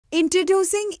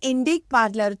Introducing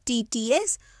Indic-Parler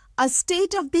TTS, a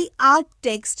state-of-the-art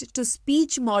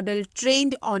text-to-speech model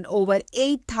trained on over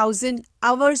 8,000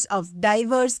 hours of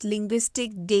diverse linguistic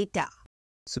data.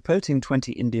 Supporting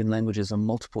 20 Indian languages and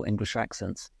multiple English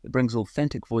accents, it brings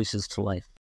authentic voices to life.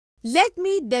 Let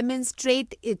me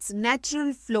demonstrate its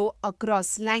natural flow across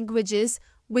languages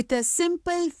with a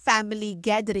simple family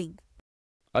gathering.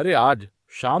 अरे आज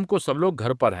शाम को सब लोग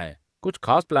घर पर हैं, कुछ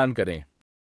खास प्लान करें.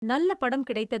 நல்ல படம்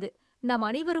கிடைத்தது. நாம்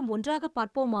அனைவரும் ஒன்றாக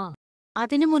பார்ப்போமா?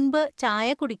 അതിനു മുൻപ്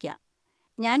ചായ കുടിക്കാം.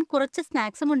 ഞാൻ കുറച്ച്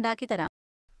സ്നാക്സും ഉണ്ടാക്കി തരാം.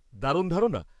 দারুণ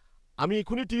ধারণা. আমি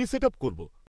এখনই টিভি সেটআপ করব.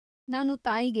 ನಾನು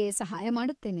ತಾಯಿಗೆ ಸಹಾಯ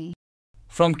ಮಾಡುತ್ತೇನೆ.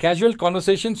 From casual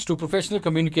conversations to professional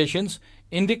communications,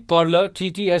 Indic-Parler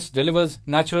TTS delivers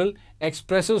natural,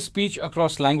 expressive speech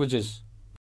across languages.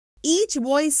 Each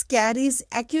voice carries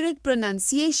accurate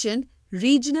pronunciation,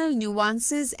 regional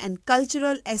nuances, and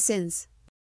cultural essence.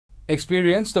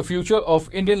 Experience the future of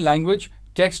Indian language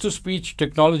text-to-speech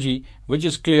technology, which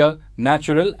is clear,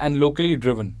 natural, and locally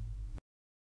driven.